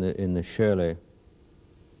lake in the Shirley,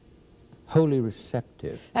 wholly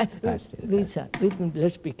receptive capacity. Lisa,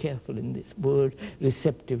 let's be careful in this word,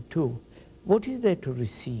 receptive too. What is there to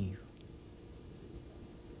receive?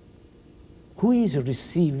 Who is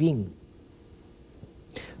receiving?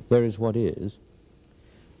 There is what is.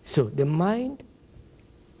 So the mind,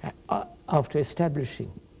 after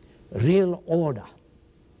establishing real order,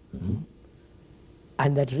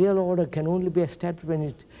 and that real order can only be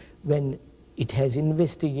established when it has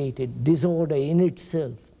investigated disorder in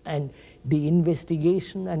itself, and the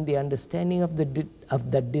investigation and the understanding of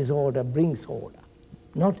that disorder brings order,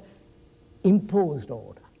 not imposed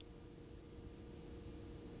order.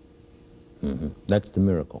 That's the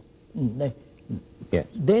miracle. Yes.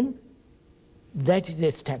 Then that is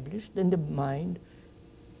established, then the mind,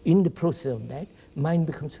 in the process of that, mind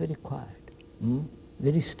becomes very quiet,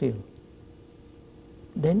 very still.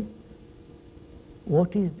 Then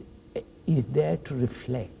what is there to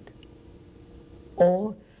reflect?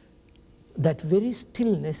 Or that very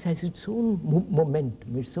stillness has its own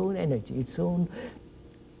momentum, its own energy, its own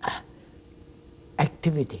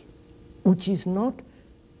activity, which is not,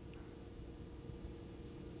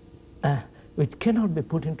 which cannot be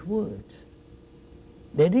put into words.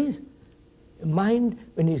 There is, mind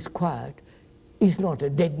when it is quiet is not a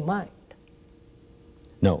dead mind.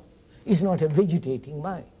 No. It's not a vegetating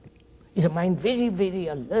mind. It's a mind very, very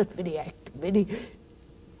alert, very active, very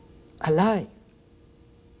alive,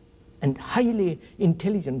 and highly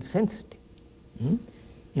intelligent, sensitive.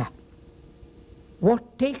 Now,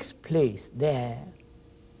 what takes place there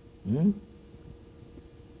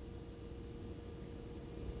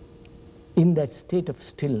in that state of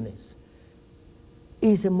stillness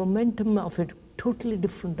is a momentum of a totally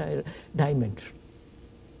different dimension.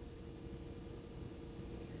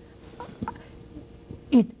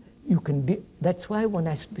 That's why one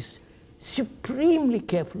has to be supremely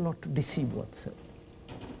careful not to deceive oneself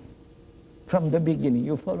from the beginning.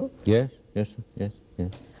 You follow? Yes, yes, yes,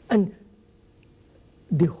 yes. And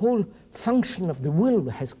the whole function of the will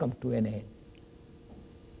has come to an end.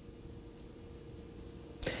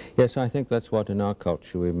 Yes, I think that's what in our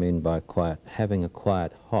culture we mean by quiet, having a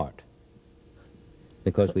quiet heart,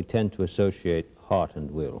 because we tend to associate heart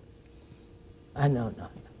and will. No.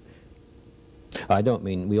 I don't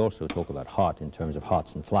mean, we also talk about heart in terms of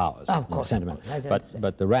hearts and flowers, of course, sentiment.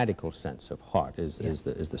 But the radical sense of heart is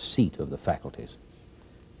the seat of the faculties.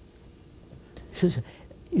 So,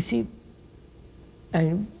 you see,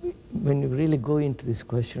 and when you really go into this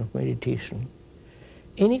question of meditation,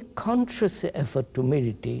 any conscious effort to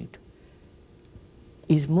meditate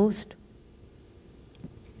is not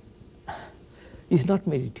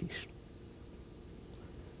meditation.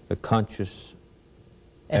 A conscious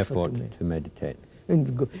effort to meditate.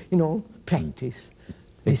 And go, practice.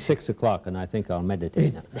 It's 6 o'clock and I think I'll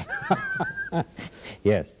meditate now.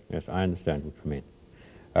 Yes, yes, I understand what you mean.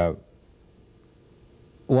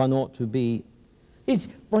 One ought to be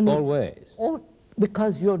always.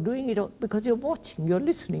 Because you're doing it, because you're watching, you're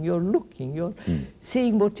listening, you're looking, you're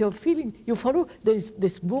seeing what you're feeling. You follow, there's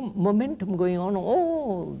this momentum going on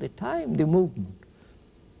all the time, the movement.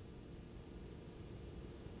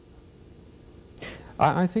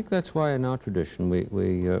 I think that's why in our tradition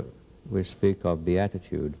we speak of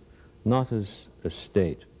beatitude not as a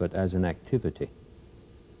state, but as an activity.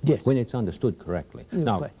 Yes. When it's understood correctly.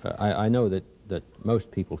 Now, I know that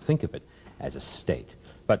most people think of it as a state,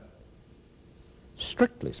 but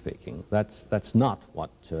strictly speaking, that's not what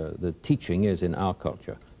the teaching is in our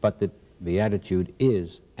culture, but the beatitude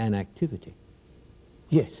is an activity.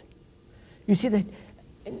 Yes. You see,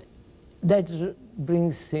 that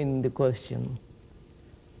brings in the question,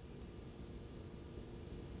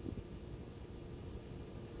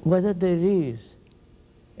 whether there is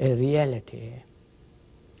a reality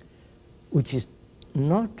which is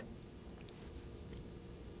not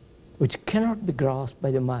which cannot be grasped by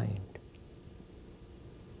the mind.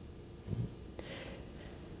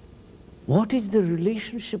 What is the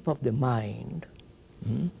relationship of the mind,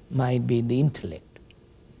 mind being the intellect,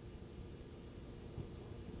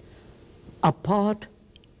 apart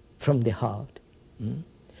from the heart?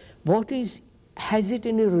 Has it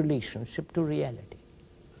any relationship to reality?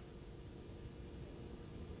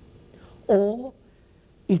 Or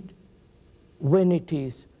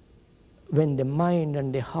when the mind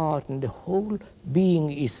and the heart and the whole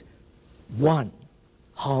being is one,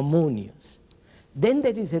 harmonious, then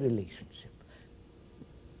there is a relationship.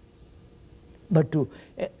 But to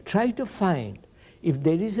try to find if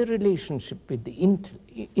there is a relationship with the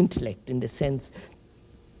intellect in the sense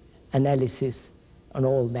analysis and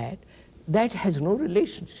all that, that has no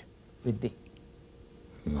relationship with the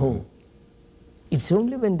whole. It's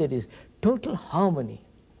only when there is total harmony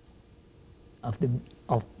of the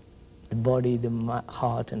body, the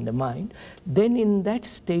heart and the mind, then in that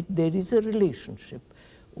state there is a relationship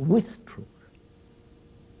with truth.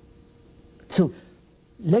 So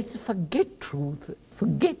let's forget truth,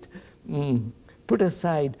 put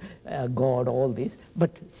aside God, all this,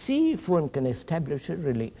 but see if one can establish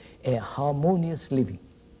a harmonious living.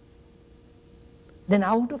 Then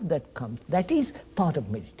out of that comes, that is part of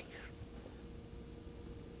meditation.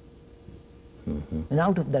 And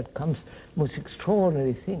out of that comes most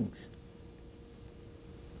extraordinary things.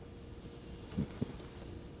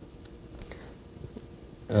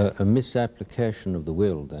 A misapplication of the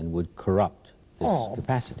will then would corrupt this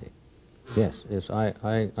capacity. Yes, yes,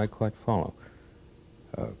 I quite follow.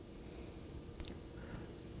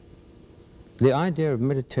 The idea of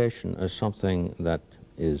meditation as something that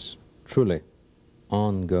is truly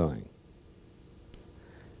ongoing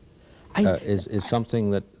is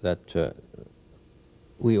something that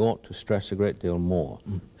we ought to stress a great deal more.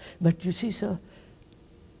 But you see, sir,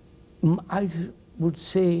 I would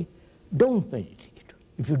say don't meditate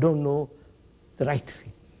if you don't know the right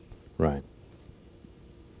thing. Right.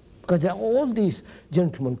 Because all these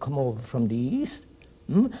gentlemen come over from the East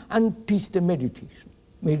and teach the meditation.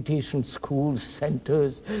 Meditation schools,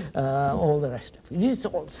 centers, all the rest of it. It is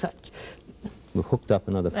all such. We've hooked up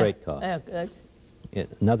another freight car. Yeah,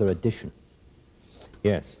 another addition.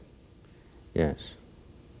 Yes, yes.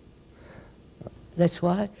 That's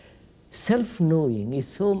why self-knowing is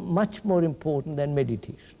so much more important than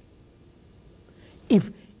meditation.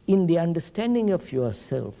 If in the understanding of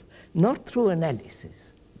yourself, not through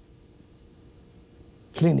analysis,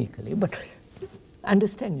 clinically, but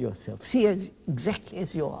understand yourself, see exactly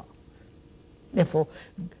as you are. Therefore,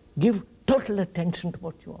 give total attention to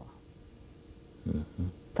what you are.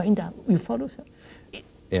 Find out, you follow, sir?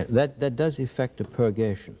 Yeah, that does effect a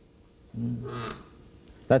purgation.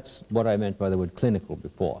 That's what I meant by the word clinical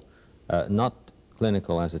before. Not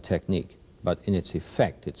clinical as a technique, but in its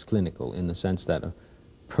effect, it's clinical in the sense that a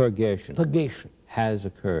purgation has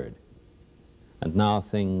occurred. And now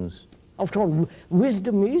things... After all,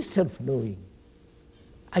 wisdom is self-knowing.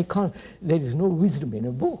 There is no wisdom in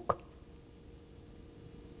a book.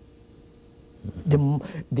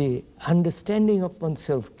 The understanding of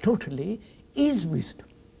oneself totally is wisdom.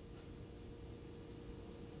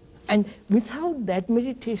 And without that,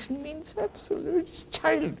 meditation means absolute, it's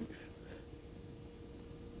childish.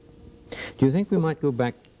 Do you think we might go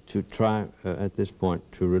back to try, at this point,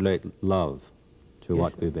 to relate love to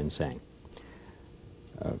what we've been saying?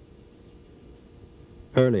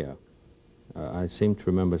 Earlier, I seem to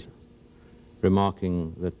remember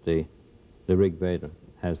remarking that the Rig Veda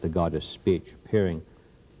has the goddess speech appearing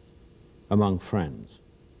among friends.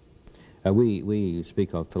 We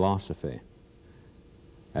speak of philosophy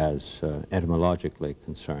as etymologically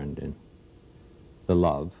concerned in the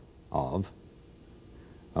love of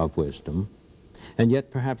wisdom, and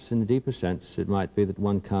yet perhaps in a deeper sense it might be that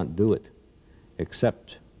one can't do it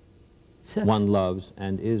except one loves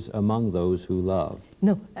and is among those who love.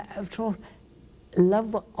 No, after all,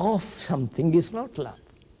 love of something is not love.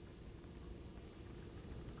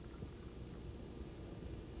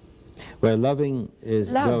 Where loving is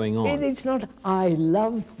going on. It's not, I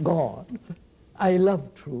love God, I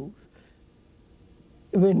love truth.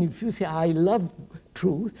 If you say, I love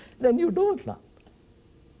truth, then you don't love.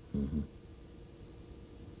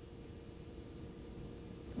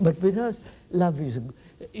 But with us, love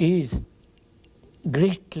is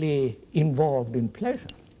greatly involved in pleasure.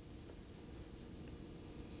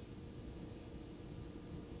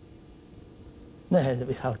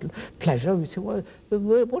 Without pleasure, we say, well,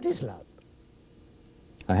 what is love?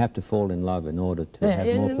 I have to fall in love in order to have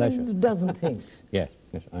more pleasure. A dozen things. Yes,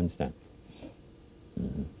 yes, I understand.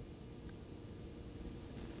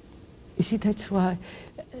 You see, that's why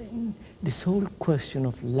this whole question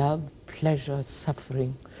of love, pleasure,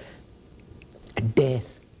 suffering,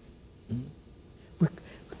 death, we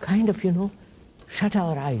kind of, you know, shut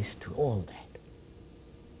our eyes to all that.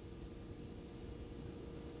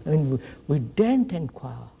 I mean, we daren't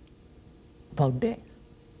inquire about death,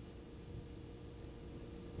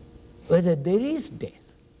 whether there is death.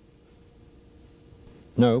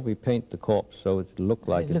 No, we paint the corpse so it looks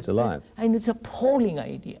like it's alive. And it's an appalling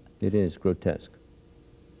idea. It is grotesque.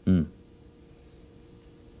 And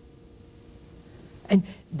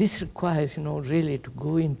this requires, you know, really to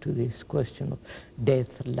go into this question of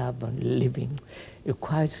death, love, and living. It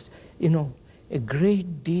requires, you know, a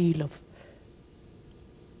great deal of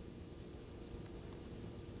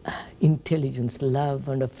intelligence, love,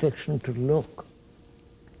 and affection to look.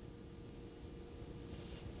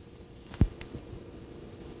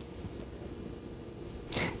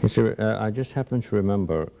 I just happen to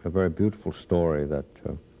remember a very beautiful story that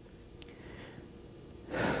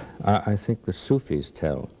I think the Sufis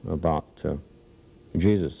tell about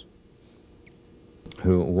Jesus,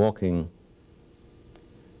 who, walking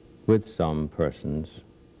with some persons,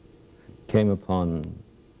 came upon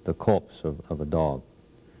the corpse of a dog,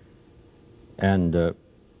 and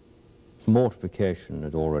mortification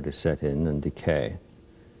had already set in, and decay,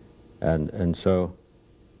 and so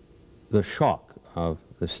the shock of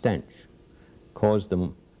the stench caused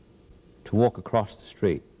them to walk across the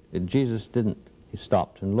street. Jesus didn't. He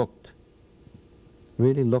stopped and looked,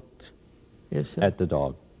 really looked at the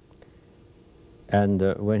dog. And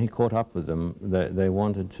when he caught up with them, they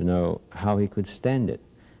wanted to know how he could stand it.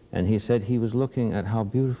 And he said he was looking at how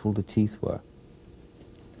beautiful the teeth were.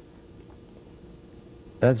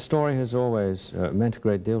 That story has always meant a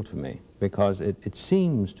great deal to me, because it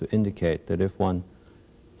seems to indicate that if one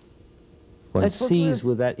sees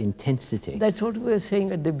with that intensity. That's what we were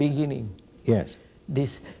saying at the beginning. Yes.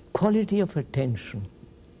 This quality of attention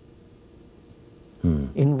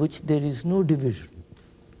in which there is no division.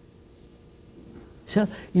 So,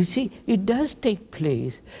 you see, it does take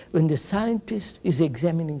place when the scientist is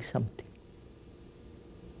examining something.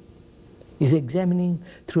 He's examining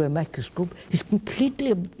through a microscope. He's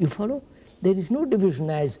completely, you follow? There is no division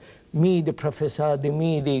as me, the professor,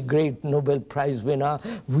 me, the great Nobel Prize winner,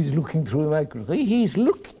 who is looking through a microscope. He is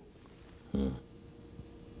looking.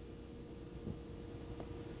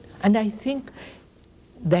 And I think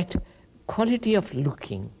that quality of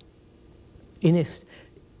looking, if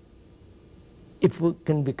it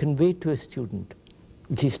can be conveyed to a student,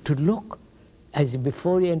 which is to look as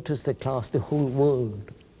before he enters the class, the whole world,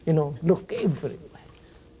 you know, look everywhere.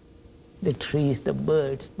 The trees, the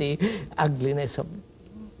birds, the ugliness of,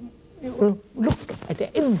 you know, look at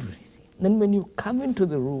everything. Then when you come into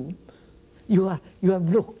the room, you have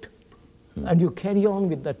looked, and you carry on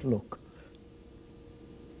with that look.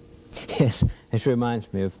 Yes, it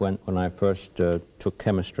reminds me of when I first took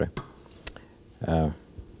chemistry,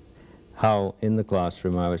 how in the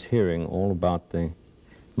classroom I was hearing all about the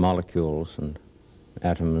molecules and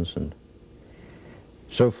atoms and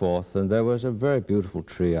so forth, and there was a very beautiful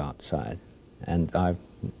tree outside, and I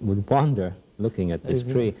would wander looking at this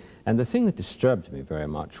tree, and the thing that disturbed me very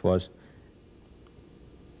much was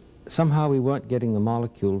somehow we weren't getting the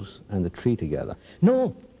molecules and the tree together.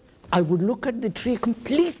 No, I would look at the tree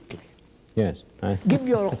completely. Yes. Give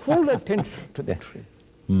your whole attention to the tree.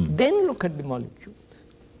 Then look at the molecules.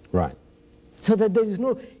 Right. So that there is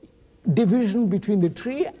no division between the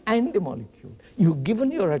tree and the molecule. You've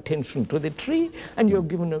given your attention to the tree, and you've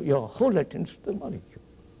given your whole attention to the molecule.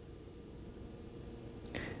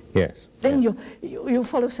 Yes. Then you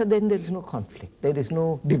follow, so then there is no conflict. There is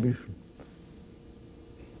no division.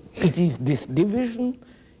 It is this division,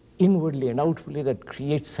 inwardly and outwardly, that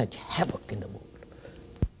creates such havoc in the world.